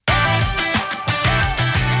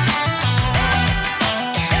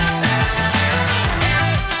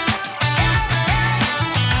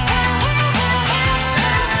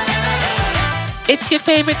It's your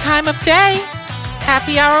favorite time of day.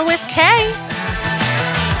 Happy Hour with Kay.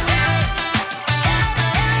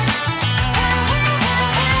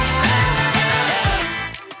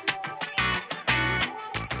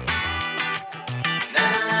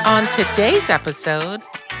 On today's episode,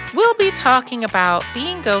 we'll be talking about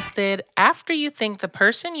being ghosted after you think the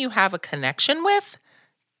person you have a connection with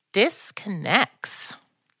disconnects.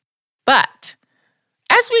 But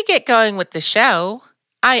as we get going with the show,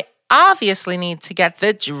 I obviously need to get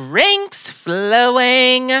the drinks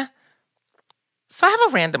flowing. So I have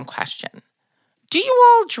a random question. Do you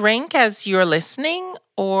all drink as you're listening,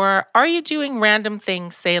 or are you doing random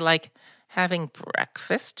things, say like having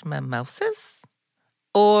breakfast mimosas?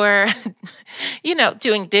 Or,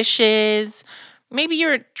 doing dishes. Maybe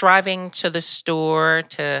you're driving to the store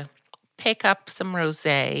to pick up some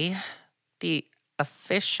rosé, the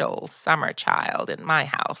official summer child in my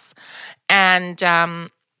house. And,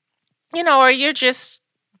 or you're just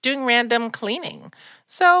doing random cleaning.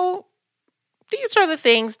 So these are the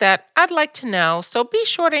things that I'd like to know. So be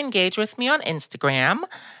sure to engage with me on Instagram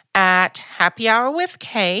at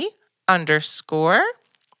happyhourwithk_.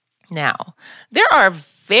 Now, there are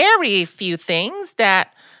very few things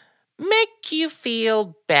that make you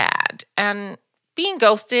feel bad, and being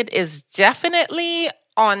ghosted is definitely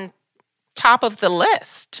on top of the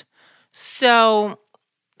list. So,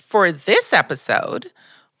 for this episode,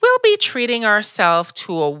 we'll be treating ourselves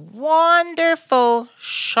to a wonderful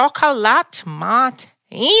chocolat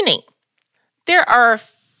martini. There are a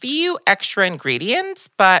few extra ingredients,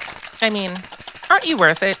 but, aren't you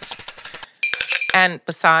worth it? And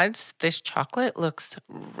besides, this chocolate looks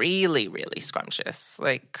really, really scrumptious.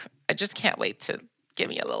 I just can't wait to give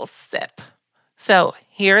me a little sip. So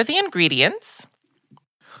here are the ingredients.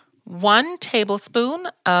 1 tablespoon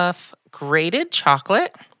of grated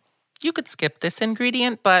chocolate. You could skip this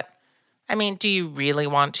ingredient, but, do you really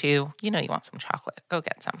want to? You want some chocolate. Go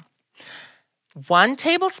get some. 1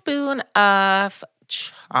 tablespoon of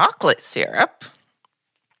chocolate syrup.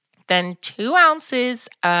 Then 2 ounces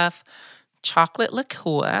of chocolate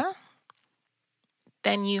liqueur.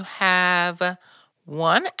 Then you have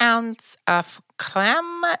 1 ounce of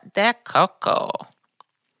crème de coco.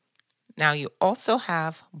 Now you also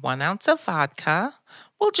have 1 ounce of vodka.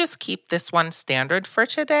 We'll just keep this one standard for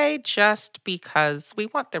today just because we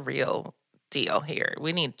want the real deal here.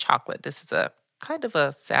 We need chocolate. This is a kind of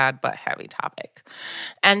a sad but heavy topic.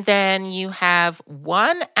 And then you have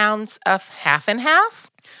 1 ounce of half and half.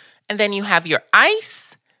 And then you have your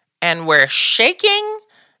ice. And we're shaking,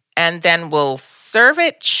 and then we'll serve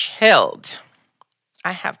it chilled.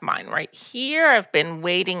 I have mine right here. I've been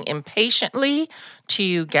waiting impatiently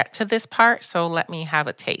to get to this part, so let me have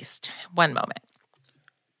a taste. 1 moment.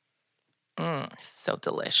 So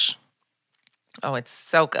delish. Oh, it's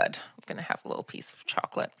so good. I'm going to have a little piece of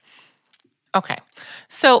chocolate. Okay,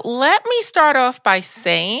 so let me start off by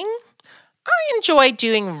saying I enjoy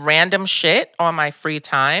doing random shit on my free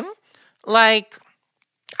time.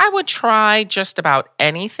 I would try just about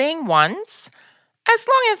anything once, as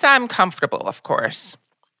long as I'm comfortable, of course.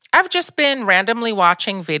 I've just been randomly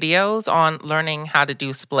watching videos on learning how to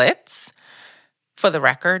do splits. For the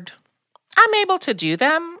record, I'm able to do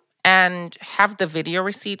them and have the video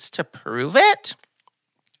receipts to prove it.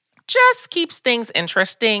 Just keeps things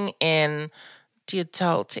interesting in the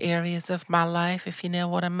adult areas of my life, if you know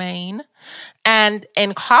what I mean. And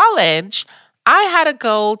in college, I had a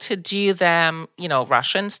goal to do them,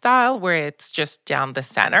 Russian style, where it's just down the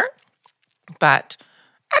center. But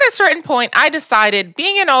at a certain point, I decided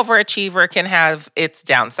being an overachiever can have its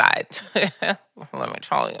downside. Let me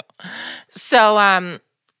tell you. So,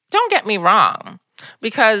 don't get me wrong,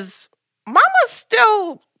 because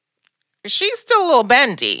she's still a little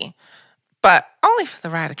bendy, but only for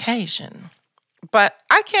the right occasion. But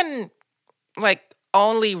I can,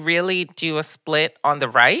 only really do a split on the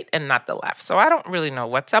right and not the left. So I don't really know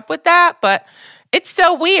what's up with that, but it's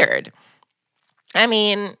so weird.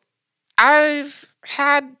 I've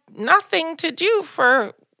had nothing to do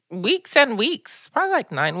for weeks and weeks, probably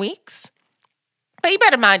 9 weeks. But you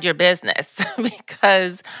better mind your business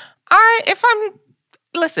because I've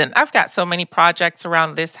got so many projects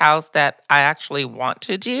around this house that I actually want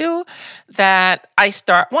to do that I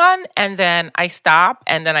start one and then I stop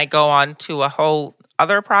and then I go on to a whole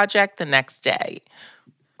other project the next day.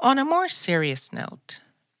 On a more serious note,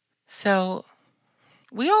 so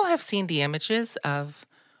we all have seen the images of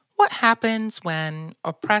what happens when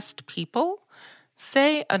oppressed people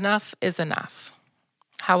say enough is enough.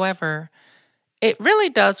 However, it really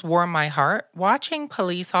does warm my heart watching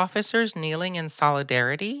police officers kneeling in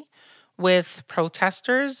solidarity with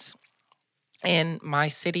protesters in my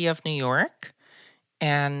city of New York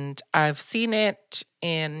And I've seen it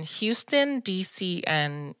in Houston, DC,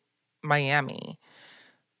 and Miami.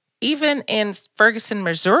 Even in Ferguson,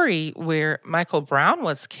 Missouri, where Michael Brown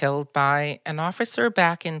was killed by an officer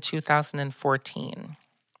back in 2014.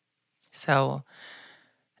 So,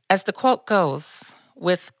 as the quote goes,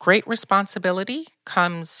 with great responsibility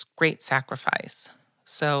comes great sacrifice.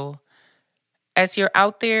 So, as you're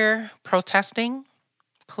out there protesting,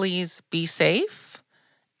 please be safe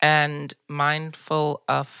and mindful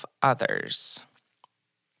of others.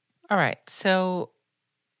 All right, so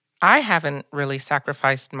I haven't really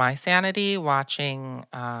sacrificed my sanity watching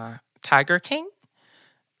Tiger King,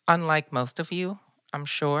 unlike most of you, I'm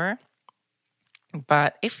sure.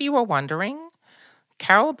 But if you were wondering,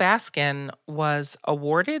 Carole Baskin was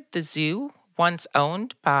awarded the zoo once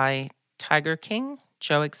owned by Tiger King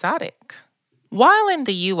Joe Exotic. While in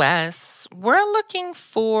the US, we're looking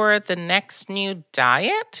for the next new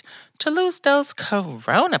diet to lose those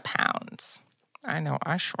corona pounds. I know,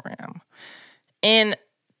 I sure am. In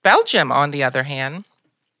Belgium, on the other hand,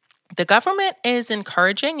 the government is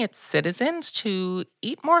encouraging its citizens to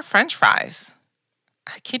eat more French fries.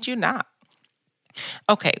 I kid you not.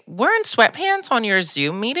 Okay, wearing sweatpants on your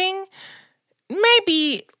Zoom meeting may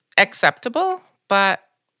be acceptable, but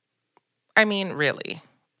I mean, really,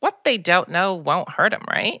 what they don't know won't hurt them,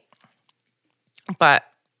 right? But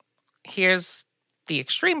here's the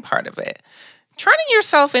extreme part of it. Turning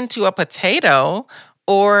yourself into a potato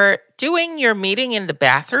or doing your meeting in the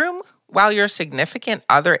bathroom while your significant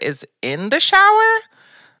other is in the shower?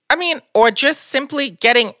 I mean, or just simply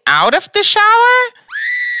getting out of the shower?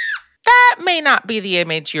 That may not be the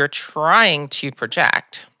image you're trying to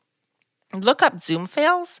project. Look up Zoom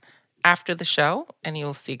fails after the show and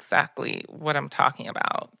you'll see exactly what I'm talking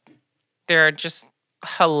about. They're just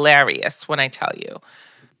hilarious when I tell you.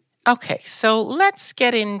 Okay, so let's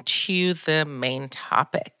get into the main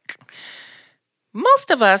topic. Most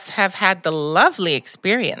of us have had the lovely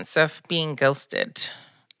experience of being ghosted.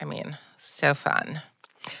 I mean, so fun.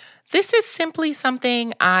 This is simply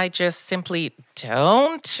something I just simply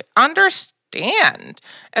don't understand,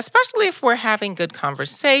 especially if we're having good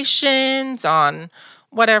conversations on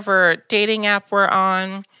whatever dating app we're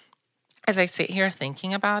on. As I sit here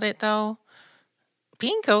thinking about it, though,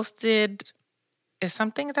 being ghosted is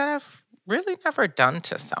something that I've really never done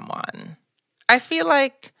to someone. I feel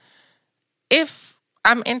like if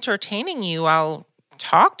I'm entertaining you, I'll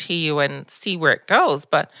talk to you and see where it goes.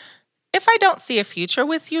 But if I don't see a future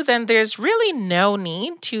with you, then there's really no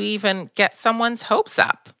need to even get someone's hopes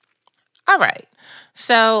up. All right.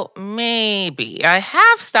 So maybe I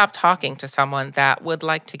have stopped talking to someone that would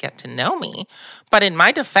like to get to know me. But in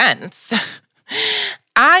my defense,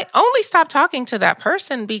 I only stopped talking to that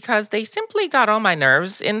person because they simply got on my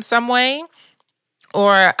nerves in some way.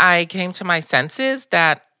 Or I came to my senses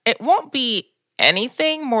that it won't be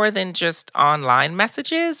anything more than just online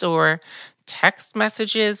messages or text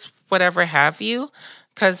messages, whatever have you.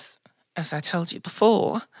 Because, as I told you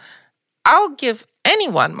before, I'll give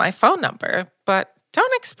anyone my phone number, but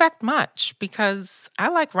don't expect much because I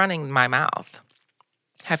like running my mouth.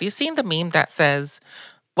 Have you seen the meme that says,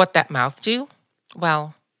 "What that mouth do?"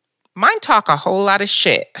 Well, mine talk a whole lot of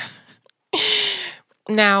shit.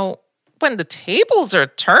 Now, when the tables are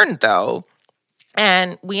turned, though,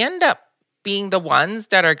 and we end up being the ones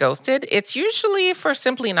that are ghosted, it's usually for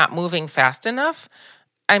simply not moving fast enough.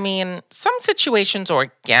 I mean, some situations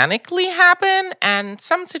organically happen, and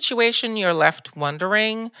some situation you're left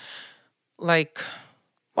wondering, like,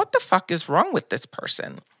 what the fuck is wrong with this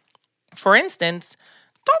person? For instance,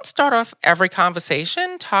 don't start off every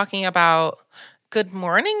conversation talking about, "Good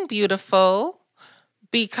morning, beautiful,"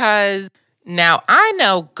 because now I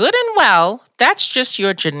know good and well that's just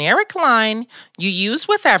your generic line you use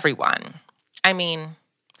with everyone. I mean,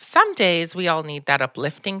 some days we all need that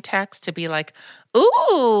uplifting text to be like,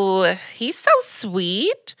 "Ooh, he's so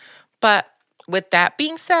sweet." But with that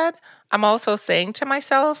being said, I'm also saying to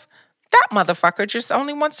myself, that motherfucker just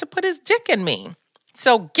only wants to put his dick in me.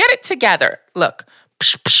 So get it together. Look,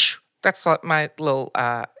 psh, psh, that's what my little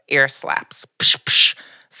ear slaps. Psh, psh.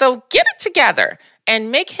 So get it together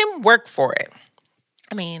and make him work for it.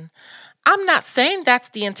 I mean, I'm not saying that's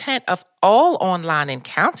the intent of all online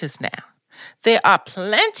encounters now. There are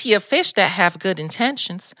plenty of fish that have good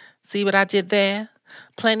intentions. See what I did there?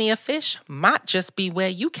 Plenty of fish might just be where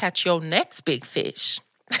you catch your next big fish.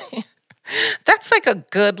 That's like a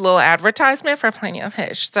good little advertisement for Plenty of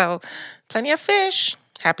Fish. So, Plenty of Fish,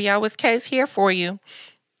 Happy Hour with K's here for you.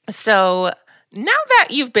 So, now that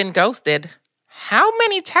you've been ghosted, how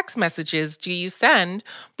many text messages do you send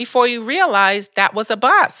before you realize that was a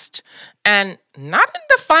bust? And not in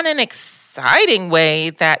the fun and excitement exciting way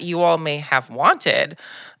that you all may have wanted,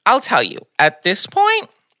 I'll tell you, at this point,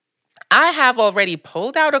 I have already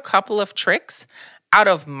pulled out a couple of tricks out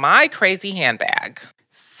of my crazy handbag.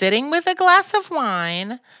 Sitting with a glass of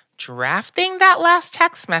wine, drafting that last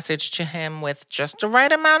text message to him with just the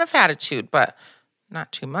right amount of attitude, but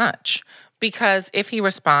not too much. Because if he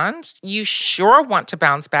responds, you sure want to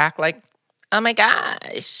bounce back like, oh my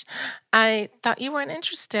gosh, I thought you weren't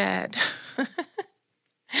interested.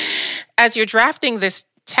 As you're drafting this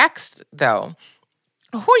text, though,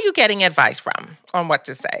 who are you getting advice from on what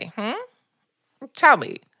to say? Tell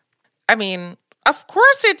me. I mean, of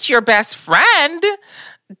course it's your best friend.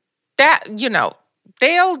 That,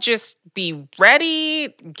 they'll just be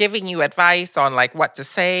ready giving you advice on like what to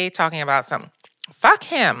say, talking about something. Fuck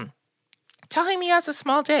him. Tell him he has a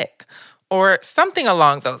small dick or something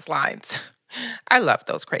along those lines. I love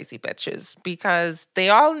those crazy bitches because they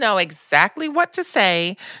all know exactly what to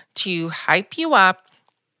say to hype you up,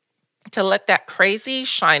 to let that crazy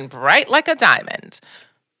shine bright like a diamond.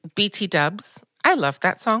 BT Dubs, I love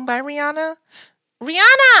that song by Rihanna.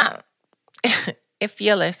 Rihanna, if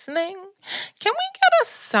you're listening, can we get a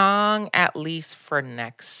song at least for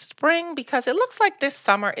next spring? Because it looks like this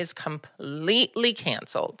summer is completely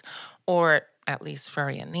canceled, or at least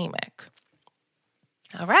very anemic.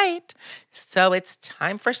 All right, so it's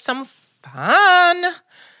time for some fun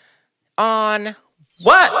on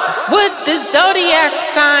What Would the Zodiac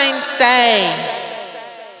Sign Say?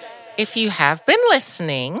 If you have been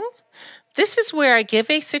listening, this is where I give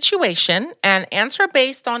a situation and answer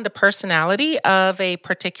based on the personality of a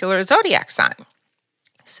particular zodiac sign.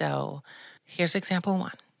 So here's example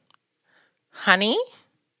 1. Honey,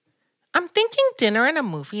 I'm thinking dinner and a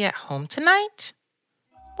movie at home tonight.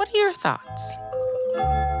 What are your thoughts?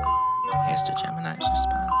 Here's the Gemini's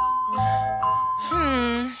response.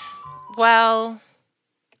 Well,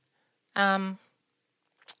 how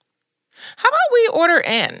about we order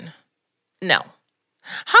in? No.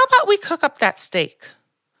 How about we cook up that steak?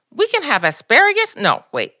 We can have asparagus. No,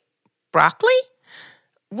 wait, broccoli?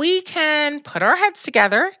 We can put our heads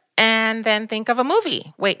together and then think of a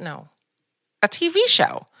movie. Wait, no, a TV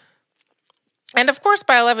show. And of course,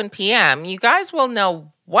 by 11 p.m., you guys will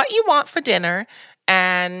know what you want for dinner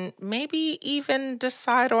and maybe even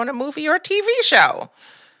decide on a movie or a TV show.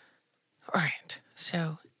 All right,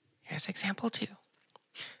 so here's example 2.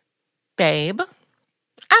 Babe,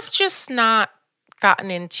 I've just not gotten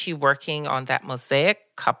into working on that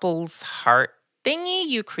mosaic couples heart thingy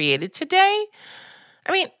you created today.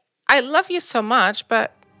 I mean, I love you so much,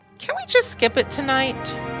 but can we just skip it tonight?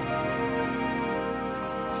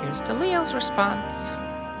 Here's the Leo's response.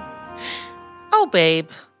 Oh, babe,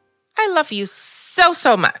 I love you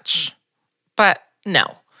so much. But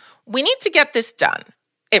no, we need to get this done.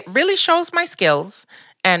 It really shows my skills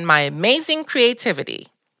and my amazing creativity.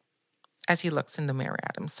 As he looks in the mirror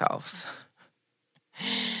at himself.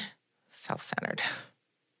 Self-centered.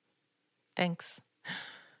 Thanks.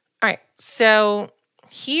 All right, so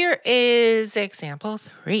here is example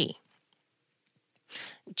 3.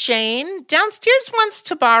 Jane downstairs wants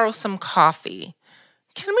to borrow some coffee.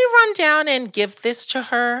 Can we run down and give this to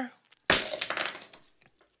her?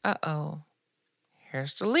 Uh-oh.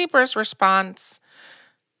 Here's the Libra's response.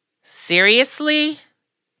 Seriously?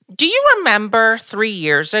 Do you remember 3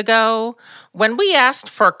 years ago when we asked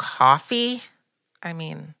for coffee? I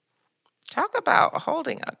mean, talk about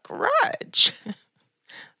holding a grudge.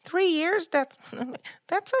 3 years? That's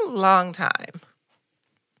a long time.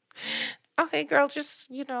 Okay, girl, just,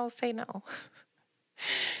 say no.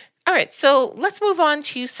 All right, so let's move on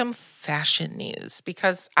to some fashion news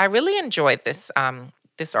because I really enjoyed this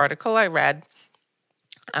this article I read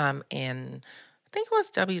in, I think it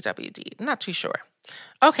was WWD, not too sure.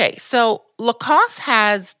 Okay, so Lacoste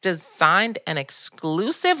has designed an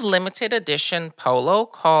exclusive limited edition polo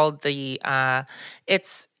called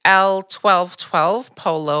it's L1212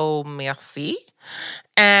 Polo Merci.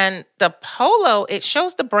 And the polo, it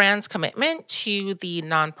shows the brand's commitment to the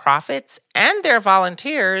nonprofits and their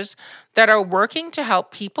volunteers that are working to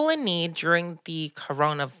help people in need during the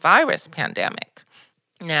coronavirus pandemic.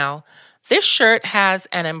 Now, this shirt has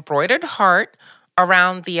an embroidered heart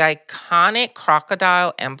around the iconic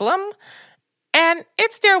crocodile emblem, and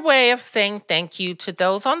it's their way of saying thank you to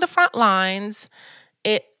those on the front lines.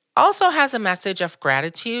 It also has a message of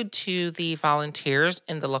gratitude to the volunteers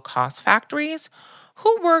in the Lacoste factories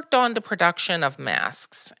who worked on the production of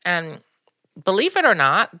masks. And believe it or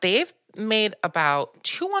not, they've made about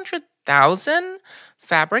 200,000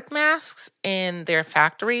 fabric masks in their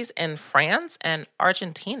factories in France and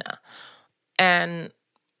Argentina. And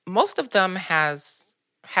most of them have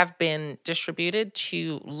have been distributed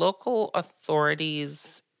to local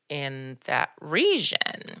authorities in that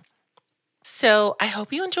region. So I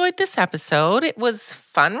hope you enjoyed this episode. It was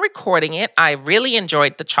fun recording it. I really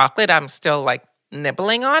enjoyed the chocolate. I'm still like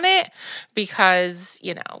nibbling on it because,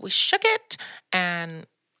 we shook it and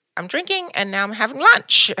I'm drinking and now I'm having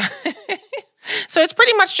lunch. So it's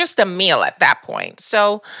pretty much just a meal at that point.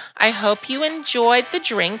 So I hope you enjoyed the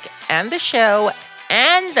drink and the show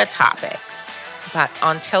and the topics. But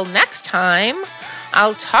until next time,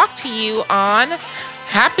 I'll talk to you on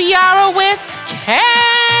Happy Hour with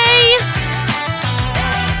Kay.